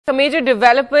A major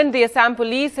development, the Assam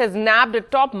police has nabbed a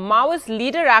top Maoist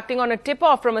leader acting on a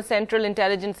tip-off from a central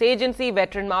intelligence agency.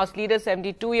 Veteran Maoist leader,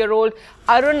 72-year-old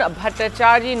Arun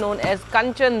Bhattacharjee, known as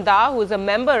Kanchan, who is a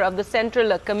member of the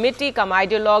Central Committee,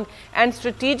 ideologue and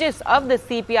strategist of the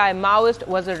CPI Maoist,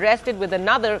 was arrested with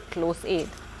another close aide.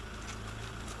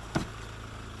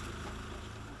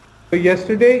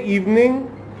 Yesterday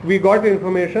evening, we got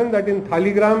information that in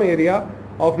Thaligram area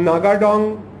of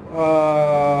Nagadong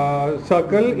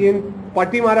circle in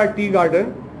Patimara Tea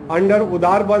Garden under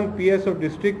Udharbond PS of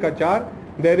district Cachar,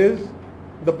 there is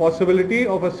the possibility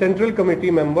of a central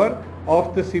committee member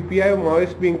of the CPI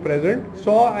Maoist being present.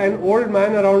 Saw an old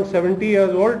man around 70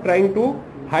 years old trying to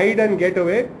hide and get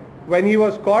away. When he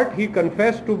was caught, he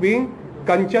confessed to being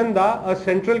Kanchan, a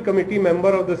central committee member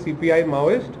of the CPI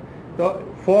Maoist. So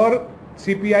for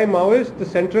CPI Maoist, the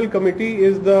central committee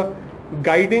is the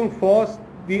guiding force,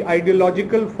 the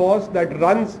ideological force that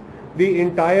runs the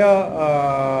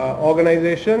entire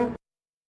organization.